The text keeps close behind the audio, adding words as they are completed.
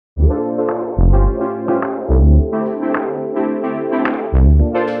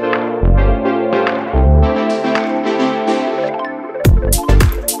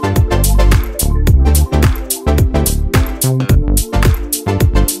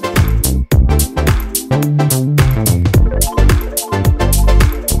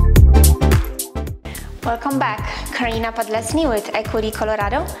Napadlesny with Equity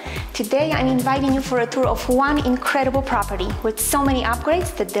Colorado. Today I'm inviting you for a tour of one incredible property with so many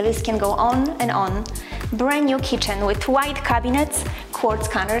upgrades that the list can go on and on. Brand new kitchen with white cabinets, quartz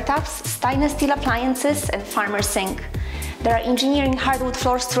countertops, stainless steel appliances and farmer sink. There are engineering hardwood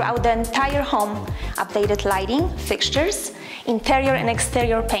floors throughout the entire home, updated lighting, fixtures, interior and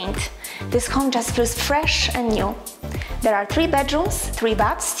exterior paint. This home just feels fresh and new. There are 3 bedrooms, 3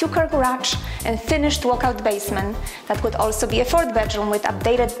 baths, 2-car garage and finished walkout basement that could also be a 4th bedroom with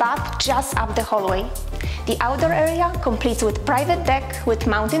updated bath just up the hallway. The outdoor area completes with private deck with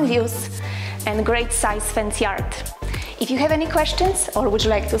mountain views and great size fence yard. If you have any questions or would you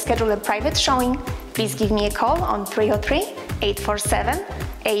like to schedule a private showing, please give me a call on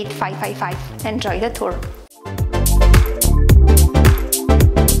 303-847-8555. Enjoy the tour!